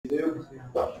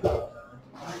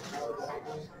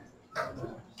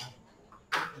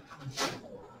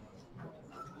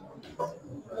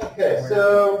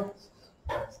so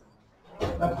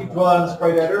not to keep dwelling on the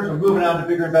sprite editors, we're moving on to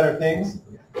bigger and better things.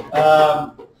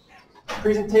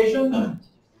 Presentation,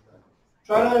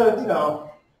 try to,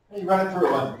 you run it through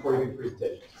it once before you do the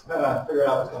presentation. Just kind of figure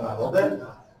out what's going on a little bit.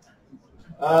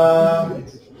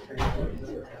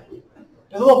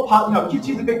 There's a little, Qt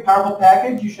is a big, powerful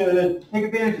package. You should take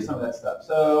advantage of some of that stuff.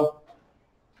 So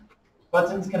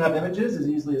buttons can have images as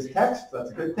easily as text. So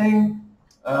that's a good thing.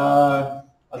 I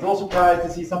was a little surprised to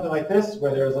see something like this,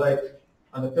 where there's like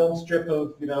on the film strip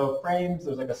of frames,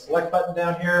 there's like a select button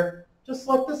down here. Just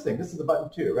select this thing. This is the button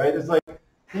too, right? There's like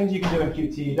things you can do in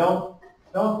Qt.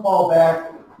 Don't fall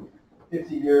back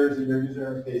 50 years in your user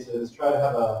interfaces. Try to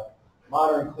have a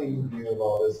modern, clean view of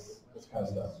all this kind of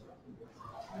stuff.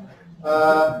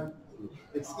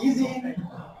 It's easy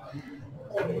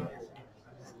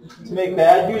to make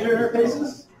bad user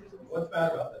interfaces. What's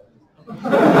bad about that?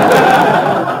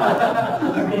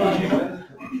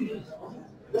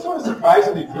 This one is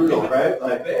surprisingly brutal, right?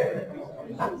 Like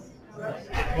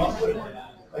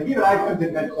even I couldn't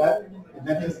invent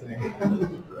this thing.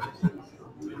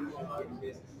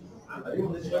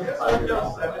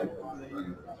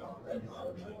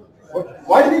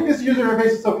 Why do you think this user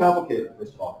interface is so complicated,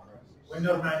 first of all?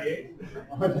 Windows 98?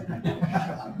 Probably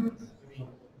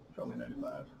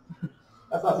 95.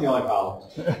 That's not the only problem.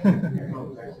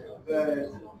 The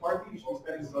part that you should be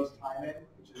spending the most time in,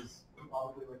 which is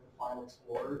probably like the File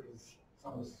Explorer, is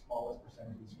some of the smallest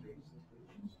percentage of screens.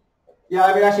 Yeah,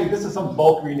 I mean, actually, this is some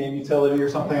bulk rename utility or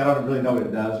something. I don't really know what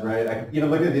it does, right? I even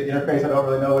look at the interface, I don't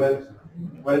really know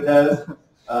what it does.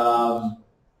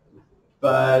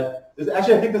 But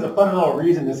actually, I think there's a fundamental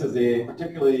reason this is a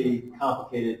particularly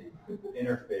complicated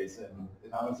interface, and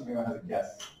I want to see if anyone has a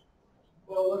guess.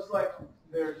 Well, it looks like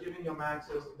they're giving them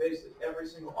access to basically every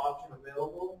single option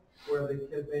available, where they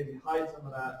could maybe hide some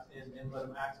of that and let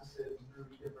them access it through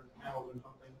different panels or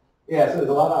something. Yeah, so there's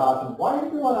a lot of options. Why do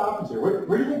you think a lot of options here?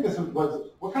 Where do you think this was?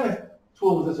 What kind of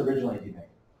tool was this originally, do you think?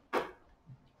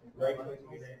 Right-click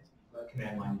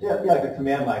Command line. Yeah, like a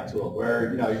command line tool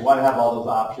where you want to have all those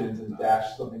options and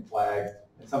dash something flags,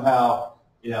 and somehow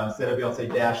instead of being able to say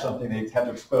dash something, they have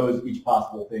to expose each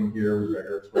possible thing here with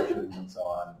regular expressions and so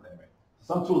on. Anyway,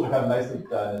 some tools are kind of nicely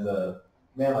done as a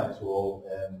command line tool,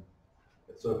 and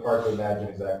it's sort of hard to imagine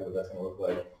exactly what that's going to look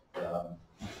like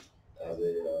as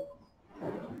a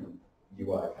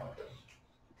UI kind of thing.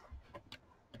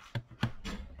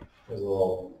 There's a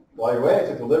little. While you're away, I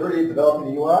took the liberty of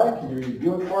developing the UI. Can you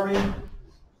review it for me?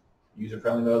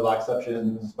 User-friendly mode, lock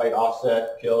exceptions, byte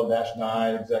offset, kill,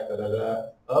 -9, exec, what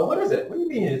is it? What do you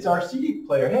mean? It's our CD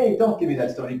player. Hey, don't give me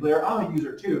that Stony player. I'm a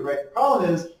user too, right? The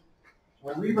problem is,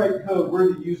 when we write code,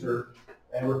 we're the user,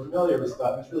 and we're familiar with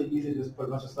stuff. It's really easy to just put a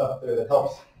bunch of stuff up there that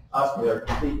helps us with our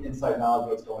complete inside knowledge of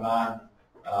what's going on,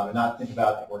 and not think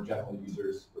about that we're general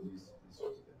users for these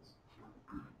sorts of things.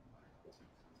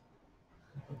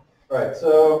 All right,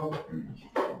 so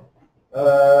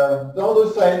don't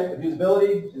lose sight of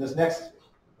usability in the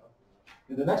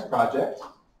next project.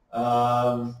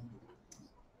 I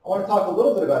want to talk a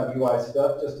little bit about UI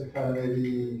stuff, just to kind of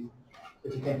maybe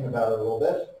get you thinking about it a little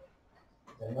bit.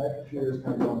 And my computer is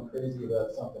kind of going crazy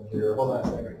about something here. Hold on a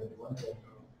second. One second.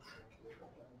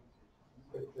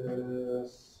 Click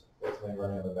this. That's something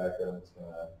running in the background. It's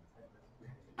going to.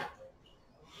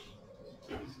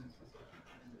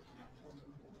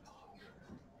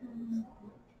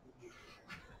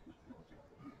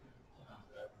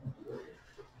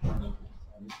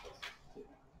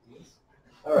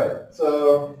 All right,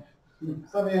 so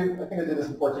some of you, I think I did this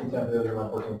in 1410, the other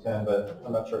one 1410, but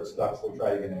I'm not sure it's stuck, so we'll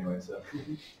try it again anyway. So,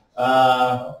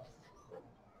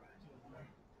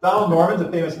 Donald Norman's a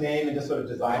famous name in just sort of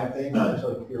design of things,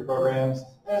 especially computer programs,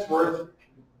 and it's worth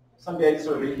someday to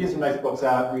sort of get some nice books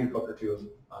out, read a book or two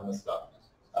on this stuff.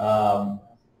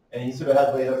 And he sort of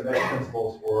has laid out the nice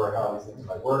principles for how these things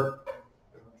might work.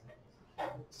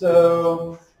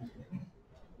 So,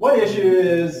 one issue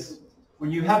is, when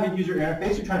you have a user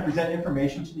interface, you're trying to present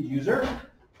information to the user,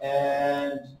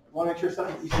 and you want to make sure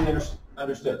something's easily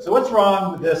understood. So what's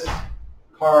wrong with this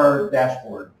car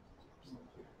dashboard?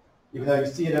 Even though you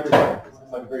see it every day. It's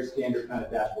like a very standard kind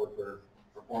of dashboard for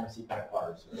performance-y kind of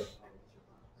cars. Do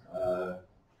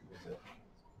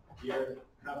you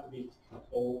have to be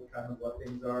told kind of what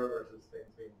things are versus things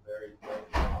being very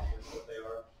obvious what they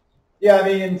are? Yeah, I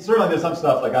mean, certainly there's some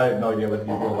stuff, like I have no idea what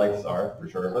the usual lights are, for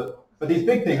sure. But these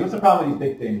big things, what's the problem with these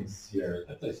big things here?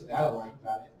 That's something I don't like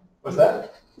about it. What's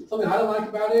that? Something I don't like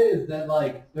about it is that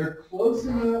they're close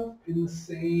enough in the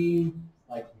same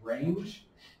range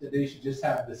that they should just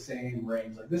have the same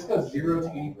range. Like this goes 0 to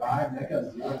 85 and that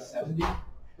goes 0 to 70.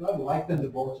 So I'd like them to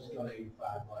both just go to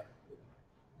 85.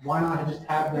 why not just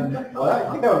have them? Well, I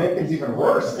think that would make things even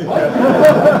worse. What?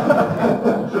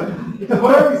 Because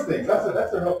what are these things? That's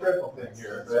a real critical thing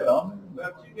here. Right? We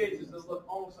have two gauges that look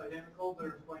almost identical.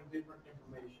 They're displaying different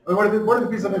information. What are the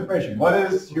pieces of information? What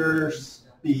is your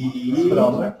speed?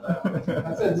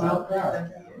 That says miles per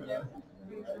hour.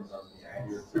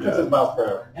 Which one says miles per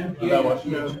hour?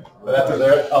 MPH. But that's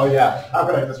there. Oh yeah. How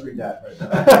could I misread that? Right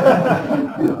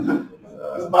now?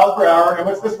 This is miles per hour, and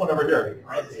what's this one over here?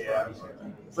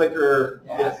 It's like your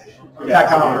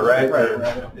tachometer, right?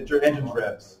 It's your engine's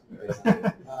revs.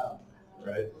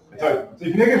 Right. So if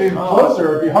you make it even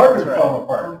closer, it'd be harder to fall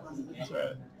apart. That's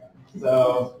right.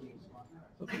 So,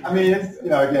 I mean, it's,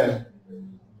 again,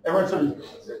 everyone sort of,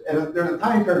 and there's a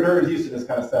time curve, everybody's used to this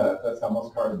kind of setup. That's how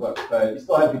most cars look. But you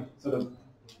still have to sort of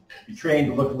be trained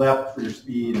to look left for your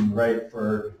speed and right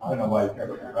for, I don't know why you care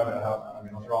about running a house. I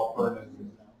mean, those are all permanent,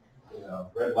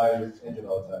 red light, engine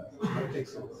all the time.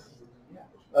 Here's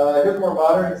a more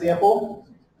modern example.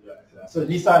 So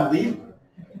Nissan Leaf.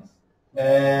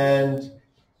 And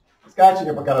it's got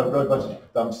actually got a really bunch of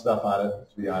dumb stuff on it,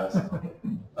 to be honest.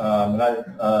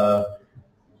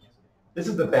 This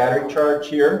is the battery charge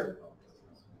here.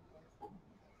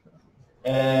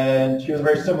 And here's a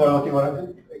very similar looking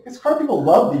one. I guess car people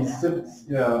love these,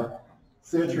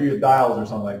 symmetry of dials or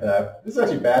something like that. This is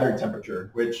actually battery temperature,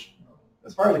 which,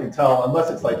 as far as I can tell, unless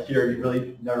it's like here, you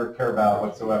really never care about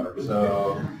whatsoever.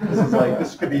 So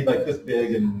this could be like this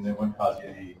big, and it wouldn't cause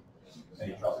you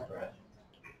any trouble, right?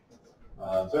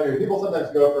 So anyway, people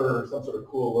sometimes go for some sort of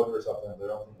cool look or something. They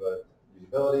don't think about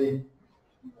usability.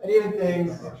 And even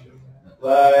things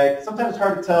like sometimes it's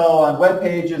hard to tell on web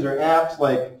pages or apps,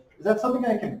 like, is that something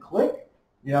I can click?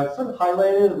 It's sort of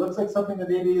highlighted. It looks like something that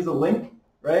maybe is a link,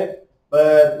 right?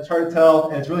 But it's hard to tell,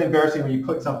 and it's really embarrassing when you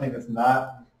click something that's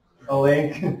not a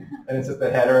link, and it's just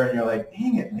a header, and you're like,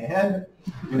 dang it, man.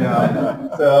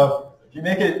 So if you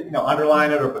make it,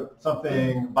 underline it or put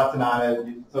something, button on it,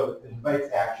 so it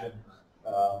invites action.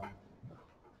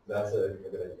 That's a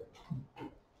good idea.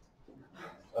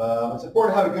 It's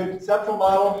important to have a good conceptual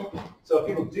model. So if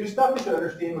people do stuff, they should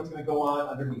understand what's going to go on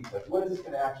underneath. Like, what is this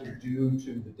going to actually do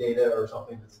to the data or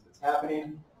something that's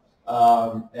happening?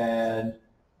 And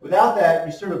without that,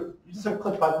 you just sort of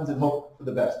click buttons and hope for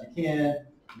the best. You can't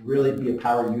really be a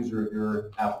power user of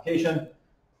your application.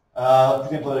 For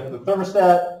example, like the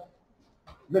thermostat.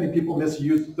 Many people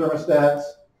misuse thermostats.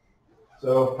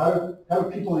 So how do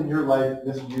people in your life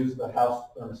misuse the house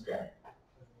thermostat?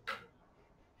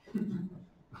 You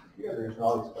guys are answering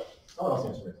all these questions. Someone else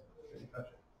answer me.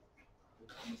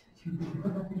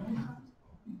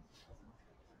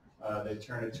 They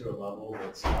turn it to a level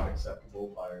that's not acceptable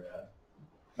by your dad.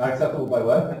 Not acceptable by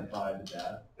what? By the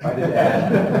dad. By the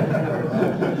dad.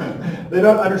 They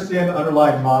don't understand the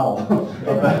underlying model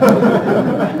of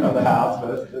the house,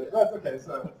 but that's okay.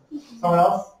 So, someone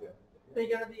else? They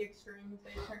go to the extremes.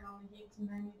 They turn on the heat to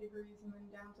 90 degrees and then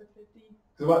down to 50.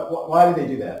 So why do they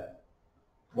do that?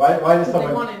 Why does someone?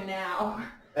 They want it now.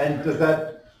 And does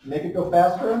that make it go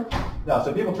faster? No.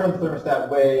 So people turn the thermostat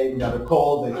way, they're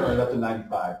cold, they turn it up to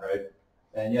 95, right?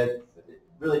 And yet it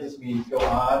really just means go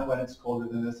on when it's colder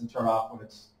than this and turn off when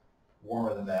it's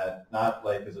warmer than that. Not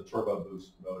like there's a turbo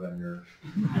boost mode on your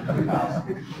house.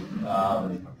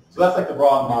 So that's like the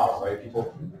wrong model, right?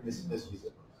 People misuse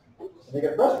it. And they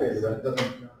get frustrated when it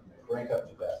doesn't crank up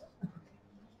too fast.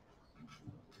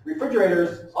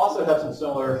 Refrigerators also have some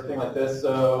similar thing like this.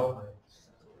 So,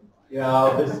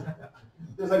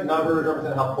 there's like numbers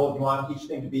representing how cold you want each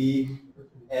thing to be.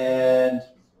 And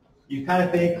you kind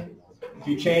of think if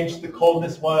you change the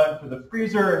coldness one for the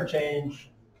freezer and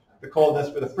change the coldness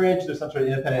for the fridge, there's some sort of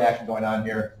independent action going on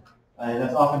here. And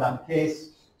that's often not the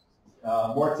case.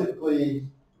 More typically,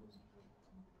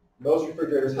 most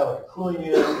refrigerators have like a cooling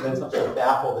unit and then some sort of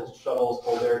baffle that shuttles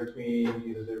cold air between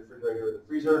either the refrigerator or the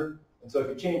freezer. And so if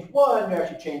you change one, you're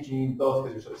actually changing both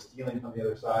because you're sort of stealing from the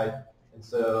other side. And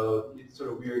so it's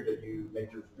sort of weird that you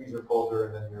make your freezer colder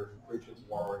and then your fridge gets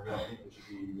warmer, and you don't think they should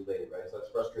be related, right? So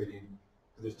that's frustrating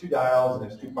because there's two dials and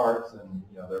there's two parts, and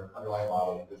their underlying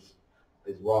model is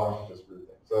wrong for this group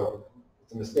thing. So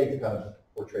it's a mistake to kind of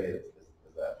portray it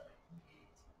as that.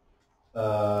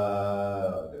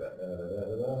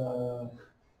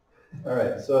 All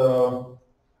right, so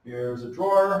here's a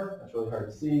drawer. That's really hard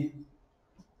to see.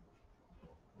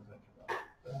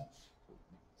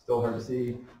 Still hard to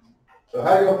see. So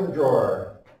how do you open the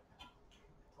drawer?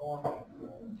 Pull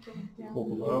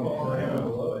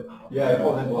below it. Yeah, I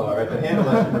pull it in below, right? The handle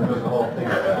actually removes the whole thing.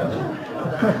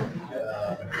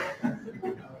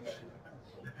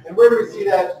 And where do we see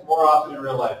that more often in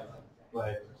real life?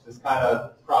 Like this kind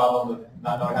of problem of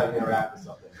not knowing how to interact with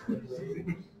something.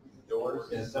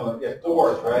 Doors. And so, yeah,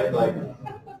 doors, right? Like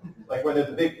when there's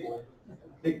a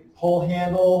big pull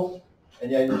handle,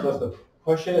 and yeah, you're supposed to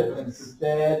push it, and it's just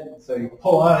dead. So you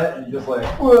pull on it, and you just like,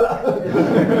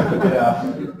 yeah.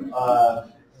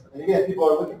 And again, people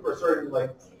are looking for a certain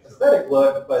like aesthetic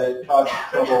look, but it causes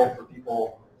trouble for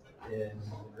people in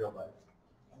real life.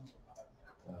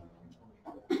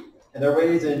 And there are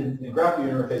ways in graphical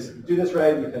interface to do this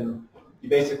right. You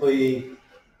basically,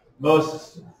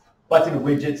 most button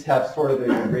widgets have sort of a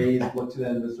raised look to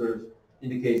them that sort of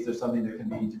indicates there's something that can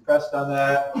be depressed on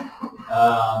that.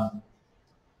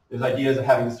 There's ideas of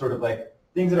having sort of like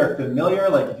things that are familiar,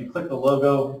 like if you click the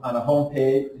logo on a home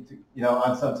page,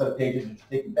 on some set of pages, it's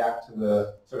taken back to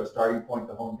the sort of starting point,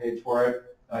 the home page for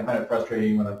it. And I find it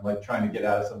frustrating when I'm like trying to get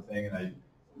out of something and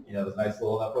there's a nice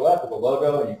little upper left with a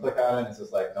logo, and you click on it, and it's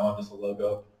just like, no, I'm just a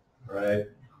logo, right?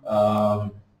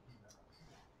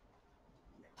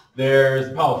 There's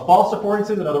the problem with false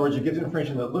affordances. In other words, you give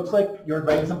information that looks like you're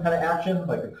inviting some kind of action,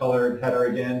 like a colored header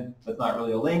again, that's not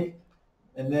really a link.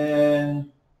 And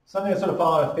then something that's sort of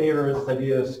fallen out of favor is this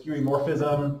idea of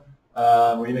skeuomorphism,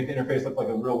 where you make the interface look like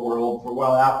a real world. For a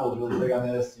while, Apple was really big on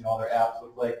this. All their apps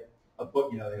look like a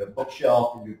book. They have a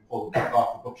bookshelf, and you pull the book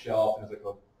off the bookshelf, and it's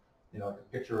like like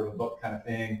a picture of a book kind of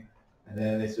thing. And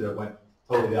then they sort of went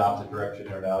totally the opposite direction,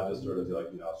 and are now just sort of like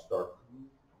stark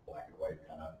black and white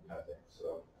kind of thing.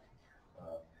 So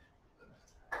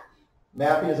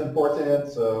mapping is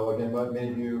important. So again, many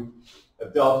of you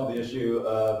have dealt with the issue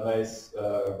of a nice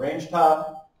range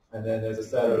top, and then there's a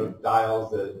set of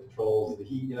dials that controls the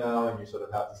heat, and you sort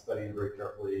of have to study very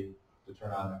carefully to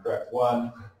turn on the correct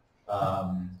one.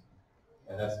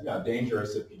 And that's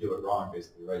dangerous if you do it wrong,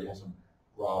 basically, right? You have some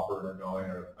raw burner going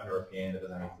or under a pan that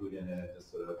doesn't have any food in it, just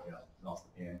sort of melts the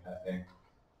pan kind of thing.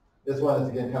 This one is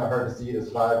again kind of hard to see. There's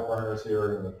 5 burners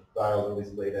here, and the dials are at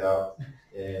least laid out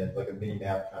in like a mini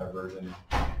map kind of version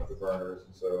of the burners,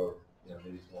 and so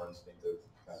maybe it's more instinctive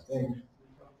kind of thing.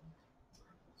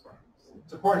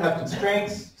 It's important to have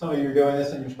constraints. Some of you are doing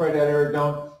this in your sprite editor.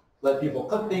 Don't let people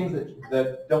click things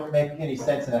that don't make any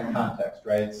sense in that context,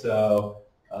 right? So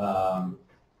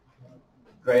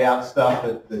gray out stuff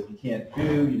that you can't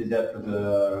do. You did that for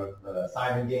the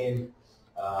Simon game.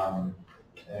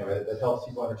 Anyway, that helps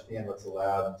people understand what's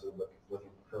allowed and sort of what the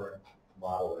current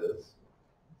model is.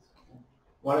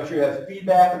 Want to make sure you have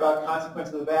feedback about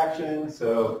consequences of action.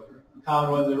 So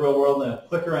common ones in the real world, and a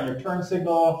clicker on your turn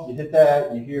signal. You hit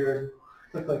that, you hear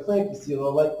click, click, click. You see a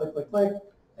little light, click, click, click,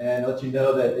 and it lets you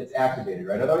know that it's activated,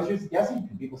 right? Otherwise, you're just guessing.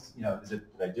 Can people, did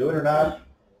I do it or not?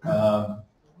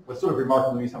 What's sort of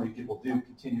remarkable to me, some of these people do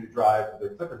continue to drive with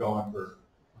their clicker going for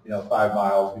 5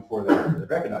 miles before they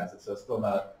recognize it. So it's still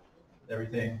not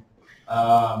everything.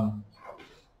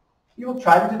 People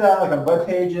try to do that, like on web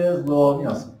pages,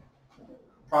 little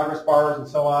progress bars and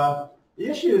so on. The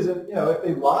issue is that if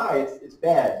they lie, it's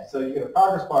bad. So you get a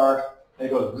progress bar and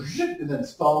it goes and then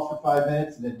stalls for 5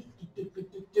 minutes and then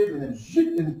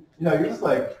and you're just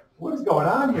like, what is going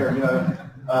on here?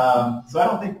 So I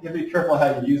don't think you have to be careful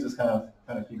how you use this kind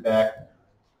of feedback.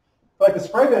 But like the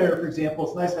sprite editor, for example,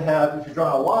 it's nice to have, if you're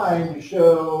drawing a line, you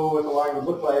show what the line would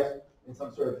look like in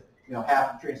some sort of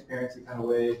half transparency kind of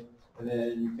way, and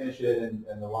then you finish it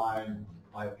and the line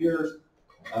appears.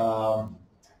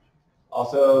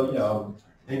 Also,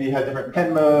 maybe you have different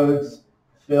pen modes,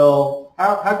 fill.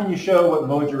 How can you show what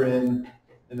mode you're in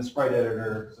the sprite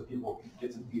editor so people can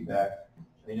get some feedback?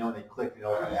 When they click, they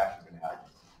know what kind of action is going to happen.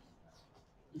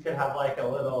 You could have like a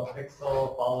little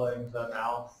pixel following the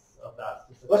mouse of that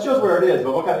specific. Let's show us where it is,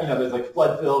 but what kind of, there's like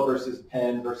flood fill versus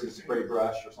pen versus spray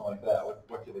brush or something like that.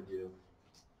 What can they do?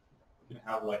 You can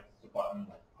have like the button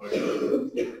like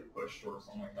push or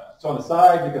something like that. So on the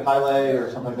side, you could highlight or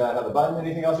something like that. Have the button.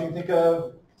 Anything else you can think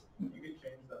of? You could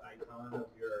change the icon of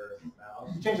your mouse.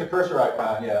 You can change the cursor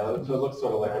icon, yeah, so it looks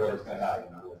sort of like whatever's going to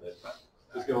happen a little bit.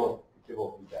 Just give a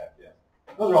little feedback, yeah.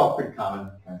 Those are all pretty common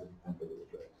kinds of things.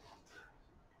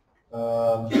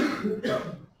 All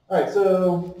right,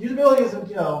 so usability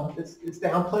is, it's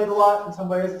downplayed a lot in some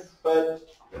ways, but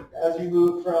as you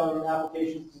move from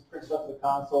applications to print stuff to the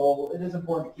console, it is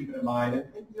important to keep it in mind.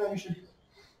 And you should,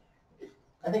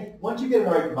 I think once you get in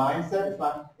the right mindset, it's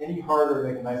not any harder to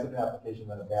make a nice looking application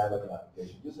than a bad looking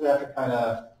application. You just have to kind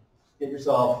of get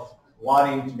yourself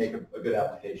wanting to make a good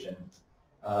application.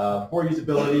 Poor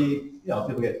usability,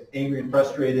 people get angry and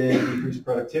frustrated, decreased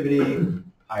productivity,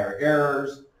 higher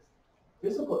errors,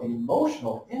 physical and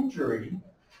emotional injury,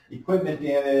 equipment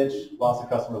damage, loss of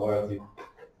customer loyalty.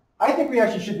 I think we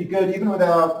actually should be good even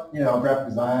without, graphic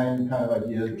design kind of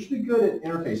ideas. We should be good at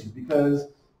interfaces because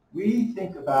we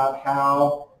think about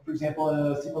how, for example, in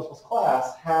a C++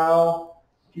 class, how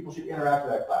people should interact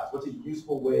with that class? What's a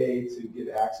useful way to give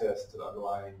access to the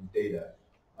underlying data?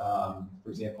 For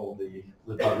example, the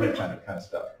live kind of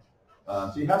stuff.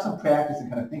 So you have some practice in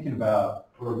kind of thinking about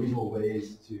what are reasonable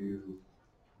ways to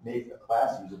make a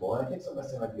class usable, and I think some of the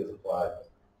same ideas apply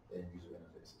in user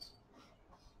interfaces.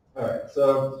 All right,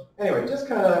 so anyway, just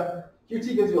kind of,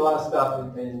 Qt gives you a lot of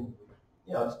stuff, and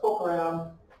you know, just poke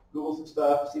around, Google some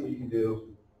stuff, see what you can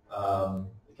do.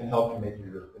 It can help you make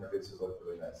your interfaces look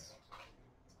really nice.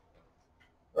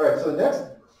 All right, so the next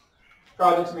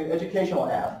project is an educational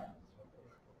app.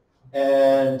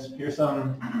 And here's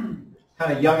some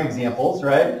kind of young examples,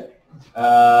 right?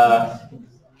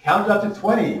 Count up to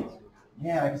 20.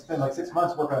 Yeah, I can spend like 6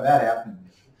 months working on that app and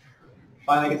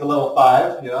finally get to level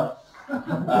 5, you know?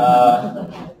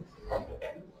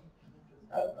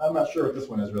 I'm not sure what this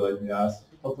one is really, to be honest.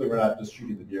 Hopefully we're not just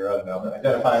shooting the deer, I don't know, but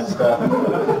identifying stuff.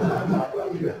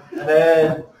 And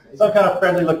then some kind of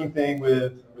friendly looking thing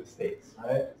with states,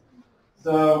 right?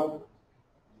 So,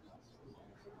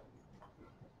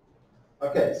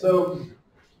 okay, so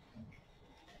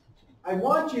I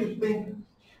want you to think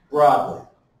broadly.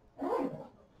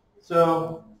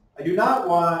 So I do not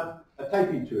want a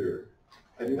typing tutor.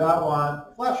 I do not want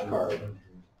a flashcard.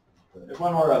 There's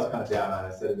one more I was kind of down on.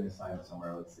 I said it in the assignment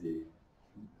somewhere. Let's see.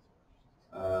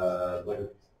 Probably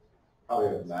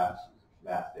a math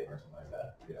thing or something like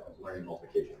that. You know, learning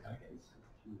multiplication kind of games.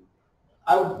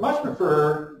 I would much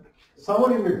prefer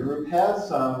someone in your group has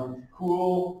some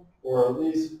cool or at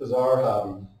least bizarre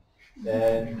hobby,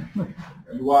 and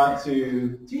you want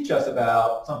to teach us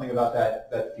about something about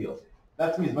that field.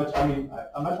 That to me is much. I mean,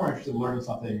 I'm much more interested in learning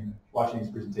something, watching these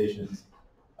presentations,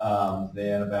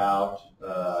 than about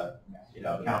you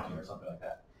know, counting or something like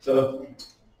that. So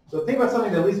think about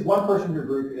something that at least one person in your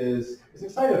group is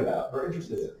excited about or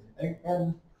interested in,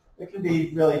 and it can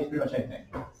be really pretty much anything.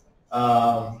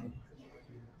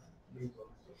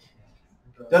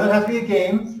 Doesn't have to be a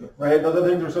game, right? Those other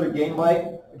things are sort of game-like.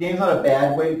 A game's not a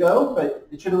bad way to go, but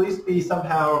it should at least be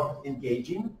somehow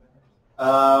engaging.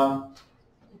 There's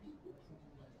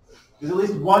at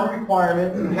least one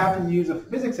requirement. You have to use a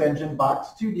physics engine,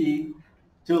 Box 2D,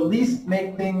 to at least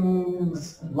make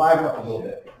things liven up a little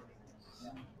bit.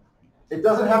 It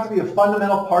doesn't have to be a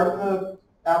fundamental part of the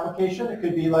application. It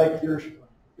could be like your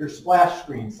splash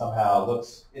screen somehow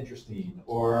looks interesting,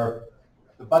 or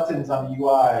the buttons on the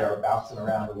UI are bouncing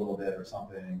around a little bit or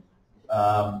something.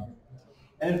 And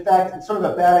in fact, it's sort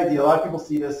of a bad idea. A lot of people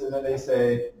see this and then they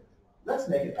say, let's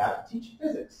make an app to teach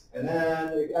physics. And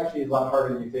then it actually is a lot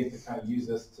harder than you think to kind of use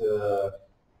this to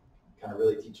kind of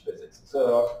really teach physics.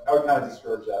 So I would kind of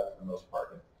discourage that for the most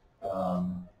part.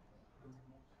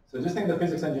 So just think of the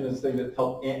physics engine as a thing that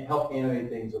help animate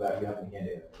things without you having to hand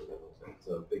it.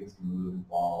 So things can move and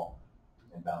fall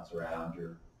and bounce around.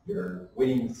 Your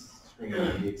winning screen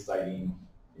can be exciting,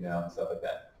 you know, and stuff like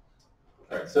that.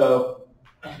 All right, so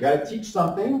you got to teach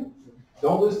something.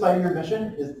 Don't lose sight of your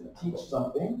mission is to teach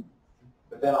something,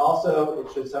 but then also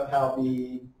it should somehow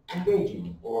be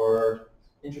engaging or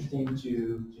interesting to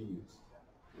use.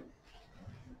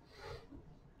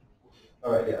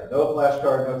 All right, yeah, no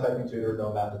flashcard, no typing tutor,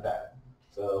 no math attack.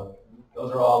 So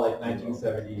those are all like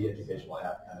 1970 educational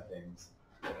app kind of things,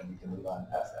 and we can move on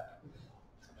past that.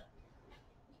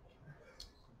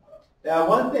 Now,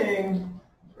 one thing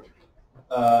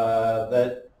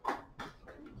that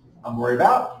I'm worried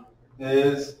about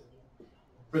is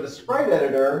for the sprite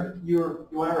editor, you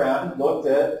went around and looked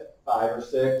at 5 or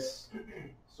 6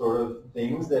 sort of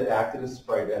things that acted as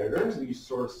sprite editors, and you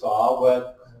sort of saw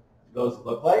what those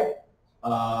look like.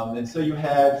 And so you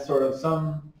had sort of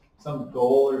some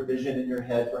goal or vision in your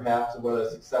head, perhaps, of what a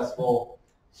successful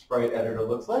sprite editor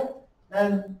looks like.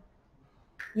 And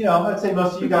you know, I'd say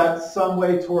most of you got some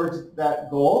way towards that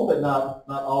goal, but not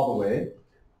all the way.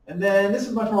 And then this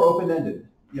is much more open-ended.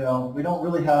 You know, we don't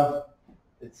really have.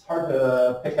 It's hard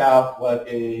to pick out what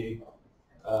a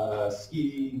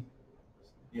ski,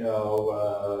 you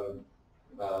know,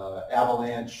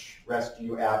 avalanche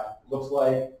rescue app looks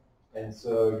like. And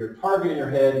so your target in your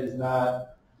head is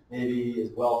not maybe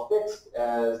as well fixed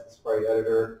as the sprite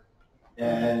editor.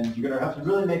 And you're going to have to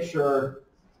really make sure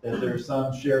that there's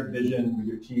some shared vision with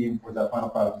your team for what that final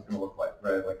product is going to look like,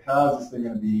 right? Like, how is this thing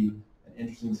going to be an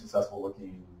interesting,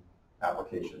 successful-looking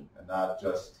application, and not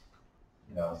just,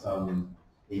 you know, some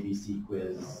ABC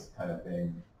quiz kind of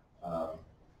thing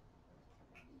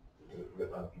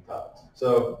with on topics.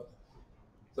 So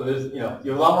there's, you know,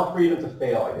 you have a lot more freedom to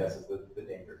fail, I guess, is the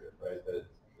danger here, right? That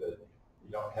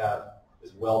you don't have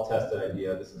this well-tested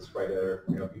idea. This is a sprite editor.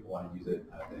 You know, people want to use it,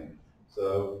 kind of thing.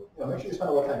 So, you know, make sure you spend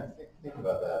a lot of time thinking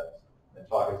about that and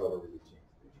talking over with your team.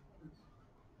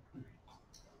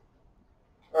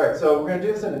 All right, so we're going to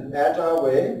do this in an agile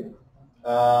way.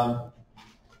 We're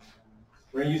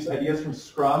going to use ideas from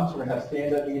Scrum. So we're going to have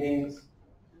stand-up meetings.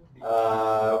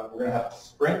 We're going to have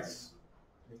sprints.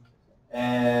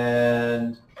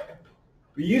 And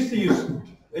I used to use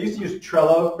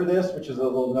Trello for this, which is a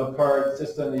little note card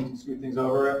system that you can scoot things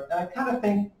over. And I kind of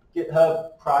think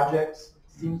GitHub projects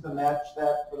seems to match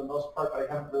that for the most part, but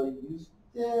I haven't really used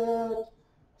it.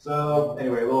 So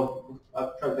anyway, I'll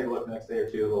try to take a look the next day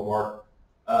or two, a little more.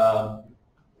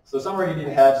 So somewhere you need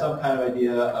to have some kind of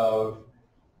idea of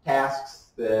tasks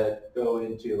that go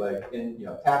into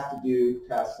tasks to do,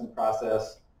 tasks in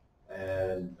process,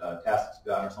 and tasks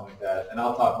done or something like that. And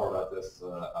I'll talk more about this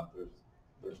on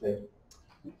Thursday.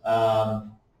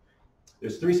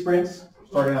 There's 3 sprints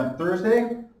starting on Thursday.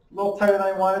 A little tighter than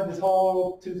I wanted. This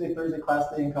whole Tuesday, Thursday class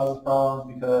thing causes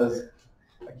problems because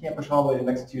I can't push all the way to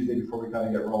next Tuesday before we kind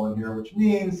of get rolling here, which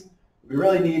means we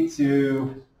really need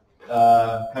to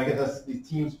kind of get these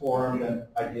teams formed and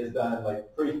ideas done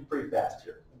like pretty fast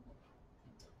here.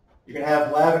 You're going to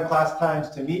have lab and class times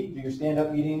to meet, do your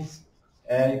stand-up meetings,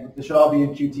 and this should all be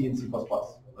in Qt and C++.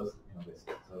 Basically.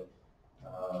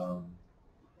 So,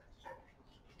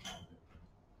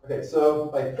 okay, so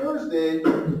by Thursday,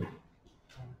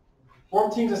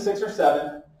 form teams of 6 or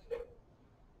 7.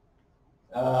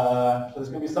 So there's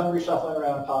going to be some reshuffling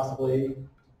around possibly.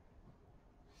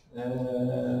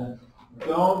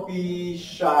 Don't be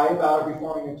shy about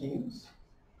reforming your teams.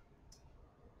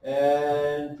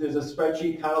 And there's a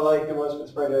spreadsheet kind of like it was for the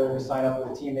spreader, sign up with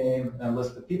a team name and a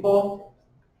list of people.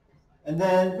 And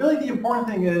then really the important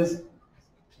thing is,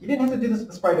 you didn't have to do this with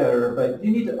the sprite editor, but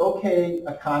you need to okay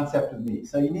a concept with me.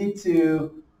 So you need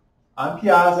to, on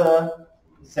Piazza,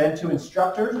 send to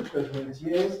instructors, which goes to the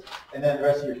TAs, and then the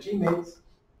rest of your teammates,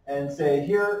 and say,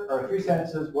 here are 3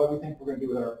 sentences, what we think we're going to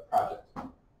do with our project. All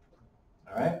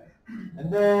right?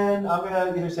 And then I'm going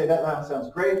to either say that sounds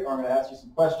great, or I'm going to ask you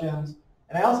some questions.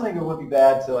 And I also think it would be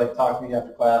bad to talk to me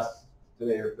after class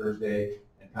today or Thursday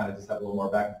and kind of just have a little more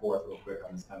back and forth real quick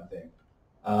on this kind of thing.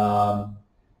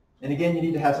 And again, you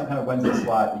need to have some kind of Wednesday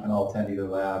slot. You can all attend either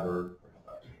lab or.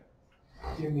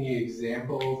 Give me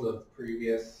examples of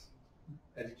previous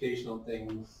educational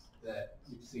things that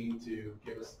you've seen to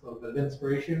give us a little bit of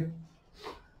inspiration.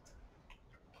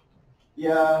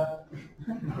 Yeah.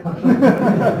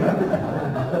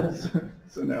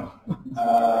 So no.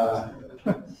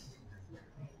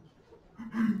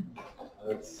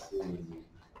 Let's see.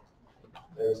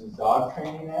 There's some dog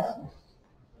training app.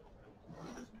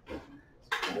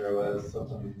 There was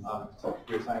something on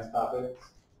computer science topics.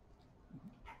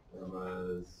 There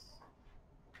was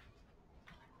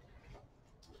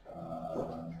I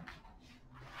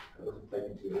wasn't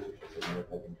typing tools, which I said no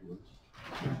typing tools.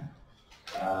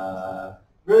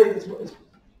 Really,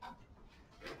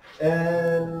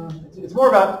 it's more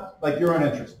about your own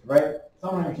interest, right?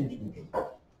 Someone on your team should be interested.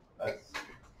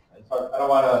 It's hard. I don't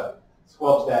want to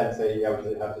squelch that and say, yeah, we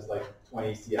should have just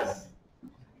 20 CS,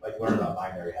 learn about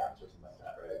binary apps or something like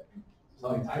that, right?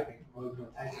 Something typing.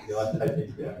 You like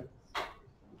typing, yeah.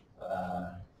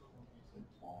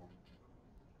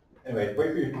 Anyway, wait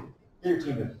for get your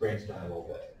team to brainstorm a little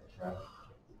bit, right?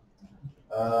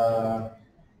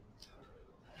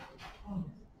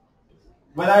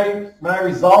 When I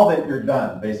resolve it, you're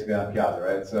done, basically, on Piazza,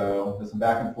 right? So there's some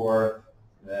back and forth,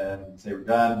 then say we're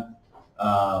done.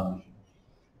 And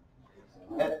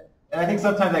I think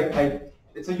sometimes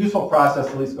it's a useful process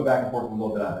to at least go back and forth a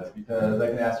little bit on this, because I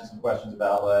can ask you some questions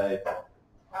about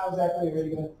how exactly are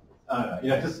you going to, I don't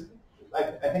know, just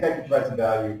I think I can provide some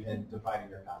value in defining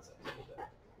your concepts a little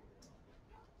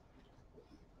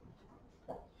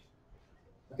bit.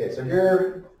 Okay, so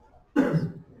here,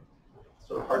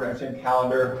 sort of hard to understand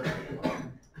calendar.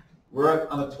 We're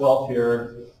on the 12th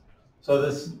here. So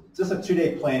this is just a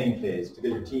 2-day planning phase to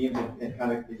get your team and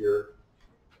kind of get your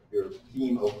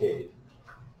team okayed.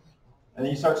 And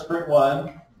then you start sprint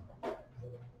 1.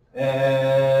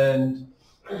 And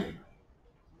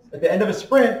at the end of a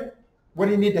sprint, what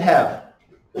do you need to have?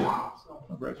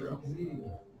 Retro. You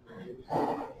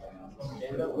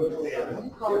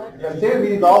have data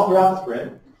meetings all throughout the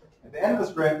sprint. At the end of the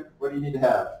sprint, what do you need to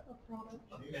have?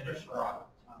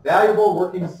 Valuable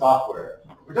working software.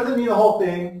 Which doesn't mean the whole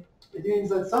thing. It means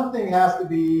that something has to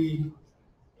be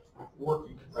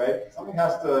working, right? Something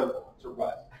has to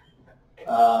run.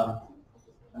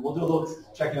 And we'll do a little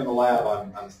checking in the lab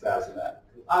on the status of that.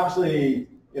 Obviously,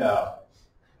 we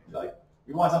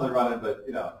want something running, but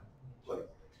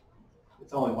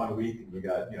it's only 1 week and we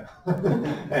got,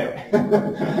 anyway.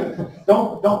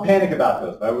 don't panic about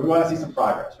those, but we want to see some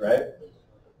progress, right?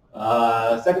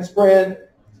 Second sprint,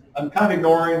 I'm kind of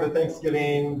ignoring the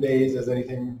Thanksgiving days as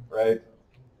anything, right?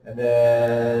 And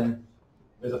then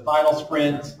there's a final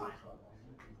sprint.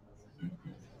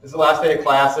 This is the last day of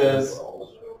classes.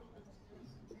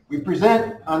 We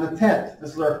present on the 10th.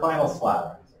 This is our final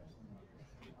slot.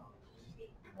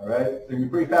 All right, so you're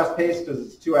pretty fast paced because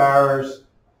it's 2 hours.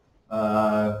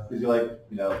 Gives you like,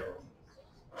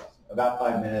 about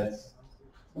 5 minutes.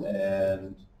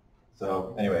 And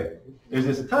so anyway, there's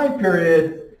this time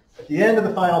period at the end of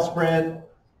the final sprint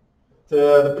to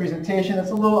the presentation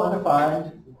that's a little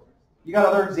undefined. You got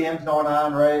other exams going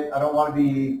on, right? I don't want to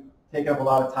be taking up a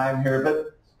lot of time here,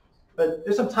 but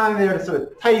there's some time there to sort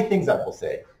of tidy things up, we'll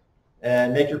say,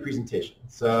 and make your presentation.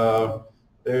 So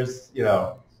there's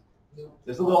a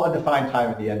little undefined time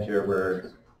at the end here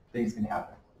where things can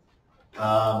happen.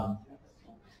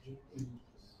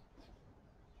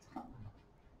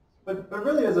 But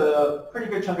really is a pretty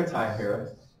good chunk of time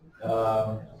here.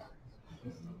 But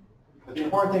the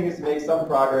important thing is to make some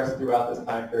progress throughout this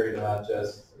time period and not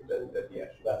just at the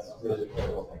end. That's really the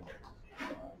critical thing.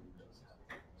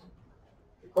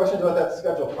 Questions about that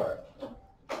schedule part?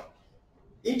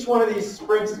 Each one of these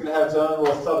sprints is going to have its own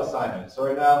little sub-assignment. So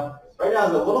right now there's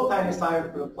a little tiny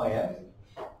assignment for the plan.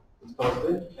 It's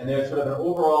posted, and there's sort of an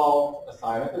overall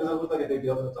assignment. It doesn't look like a big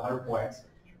deal because it's 100 points.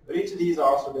 But each of these are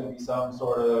also going to be some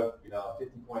sort of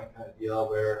 50-point kind of deal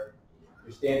where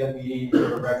your stand-up meeting,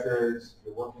 your records,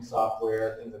 your working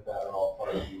software, things like that are all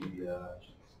part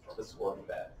of the score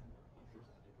event.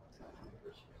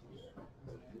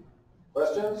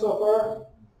 Questions so far?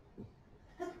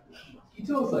 Can you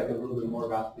tell us a little bit more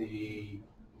about the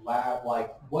lab?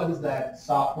 What does that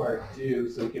software do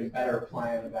so we can better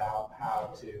plan about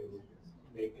how to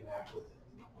make an actual,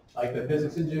 like the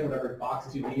physics engine, whatever, Box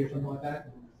 2D or something like that?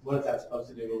 What is that supposed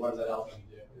to do, or what does that help you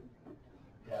do?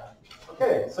 Yeah.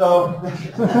 Okay, so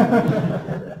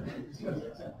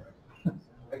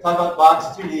I talked about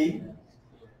Box 2D.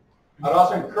 I'd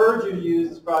also encourage you to use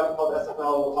this project called SFL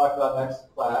we'll talk about next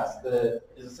class that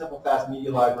is a simple, fast media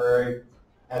library,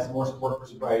 has more support for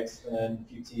sprites than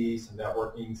Qt, some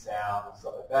networking, sound, and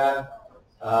stuff like that.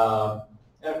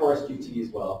 And of course Qt as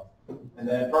well. And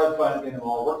then part of the fun is getting them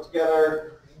all work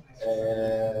together.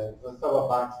 And let's talk about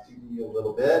Box 2D a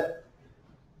little bit.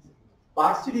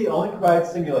 Box 2D only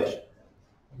provides simulation.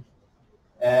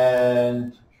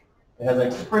 And it has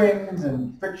like springs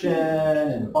and friction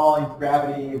and falling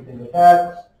gravity and things like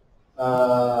that.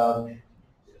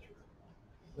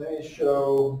 Let me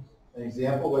show an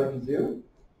example of what it can do.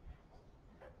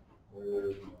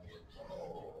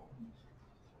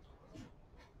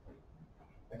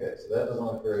 Okay, so that doesn't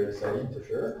look very exciting for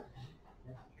sure.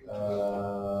 A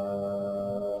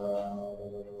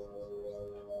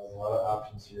lot of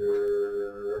options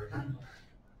here.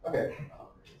 Okay.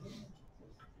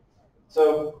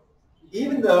 So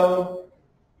even though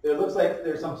it looks like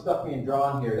there's some stuff being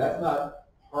drawn here, that's not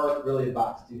part really of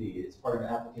Box 2D. It's part of an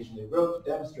application they wrote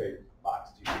to demonstrate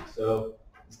Box 2D. So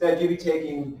instead you'll be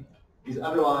taking these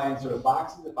underlying sort of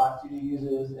boxes that Box 2D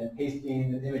uses and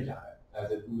pasting an image on it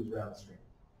as it moves around the screen,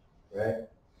 right?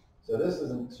 So this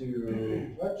isn't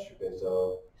too much. Okay,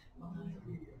 so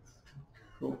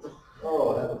cool.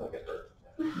 Oh, that looks like it hurt.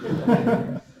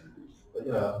 But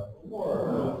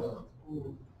more.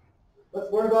 Let's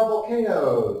learn about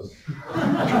volcanoes.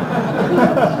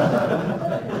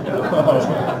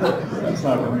 That's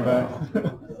not coming back.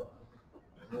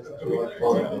 This is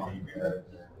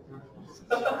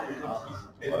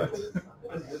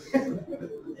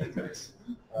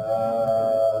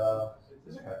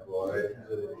kind of cool, right?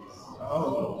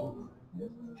 Oh.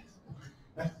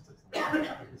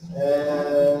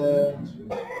 And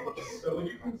So would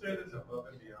you consider this above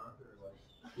and beyond, or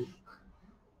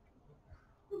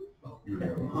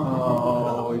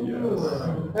Oh,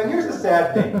 yes. now here's the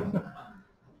sad thing.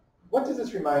 What does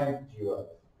this remind you of?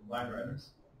 Line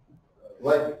Riders?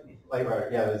 Light Rider,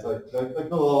 yeah, it's like the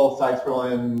little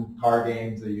side-scrolling car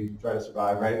games that you try to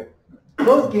survive, right?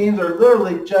 Those games are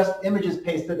literally just images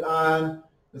pasted on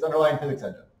this underlying physics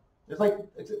engine. It's like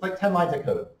 10 lines of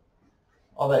code.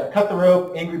 All that. Cut the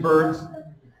rope, Angry Birds.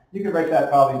 You could write that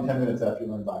probably in 10 minutes after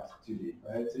you learn Box 2D,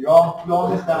 right? So you all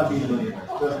missed out on being millionaires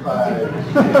just by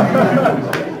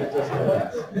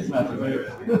It's not the way.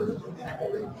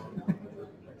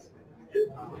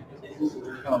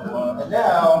 And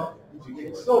now you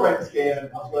can still write this game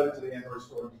and upload it to the Android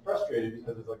store and be frustrated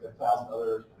because there's like 1,000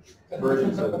 other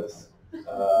versions of this.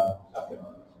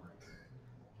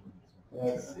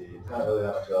 Let's see, not really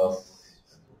that much else.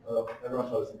 Oh, everyone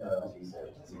shows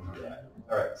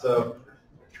all right, so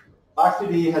Box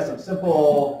 2D has some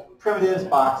simple primitives,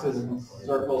 boxes and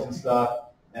circles and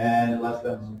stuff, and it lets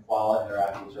them follow and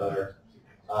interact with each other.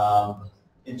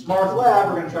 In tomorrow's lab,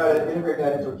 we're going to try to integrate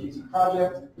that into a Qt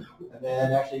project, and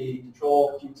then actually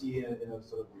control Qt in a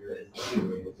sort of weird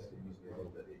way.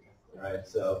 All right,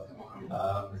 so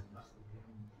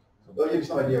they'll give you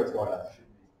some idea what's going on.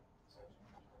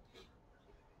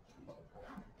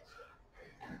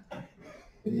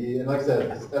 And like I said,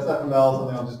 SFML is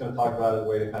something I'm just going to talk about as a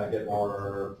way to kind of get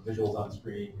more visuals on the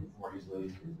screen more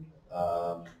easily.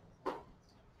 All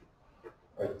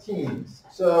right, teams.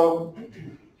 So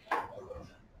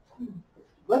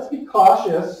let's be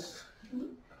cautious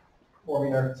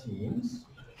forming our teams.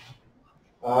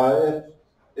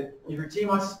 If your team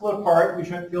wants to split apart, you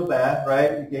shouldn't feel bad,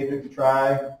 right? You gave it a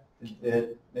try.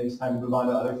 Maybe it's time to move on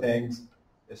to other things.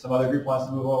 If some other group wants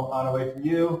to move on away from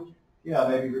you,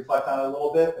 maybe reflect on it a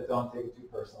little bit, but don't take it too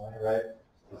personally, right?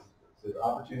 So there are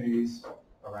opportunities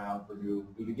around for new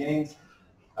beginnings.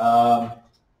 I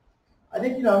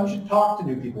think, you should talk to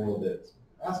new people a little bit.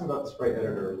 Ask them about the sprite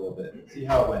editor a little bit. See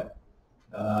how it went.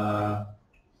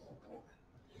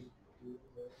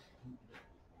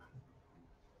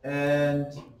 And,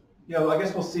 I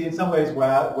guess we'll see in some ways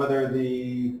whether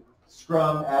the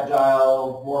Scrum,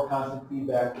 Agile, more constant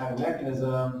feedback kind of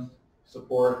mechanism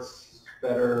supports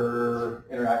better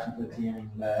interaction for the team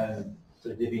than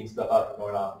sort of divvying stuff up and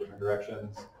going off in different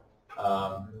directions.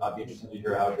 I'd be interested to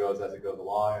hear how it goes as it goes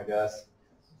along, I guess.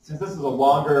 Since this is a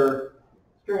longer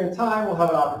period of time, we'll have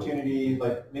an opportunity,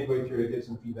 like midway through, to give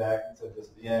some feedback instead of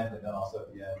just at the end, and then also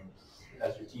at the end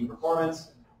as your team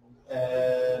performance.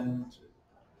 And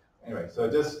anyway, so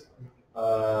just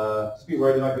be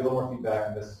aware there might be a little more feedback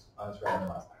on this round than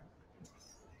last time.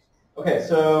 Okay,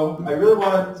 so I really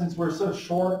want, since we're so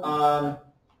short on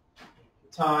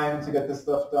time to get this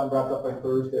stuff done, wrapped up by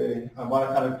Thursday, I want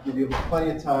to kind of give you plenty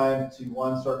of time to,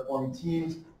 one, start forming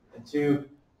teams, and two,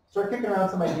 start kicking around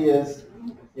some ideas.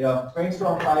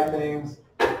 Brainstorm 5 things,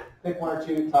 pick 1 or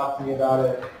 2, talk to me about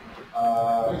it,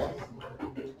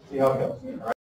 see how it goes. All right?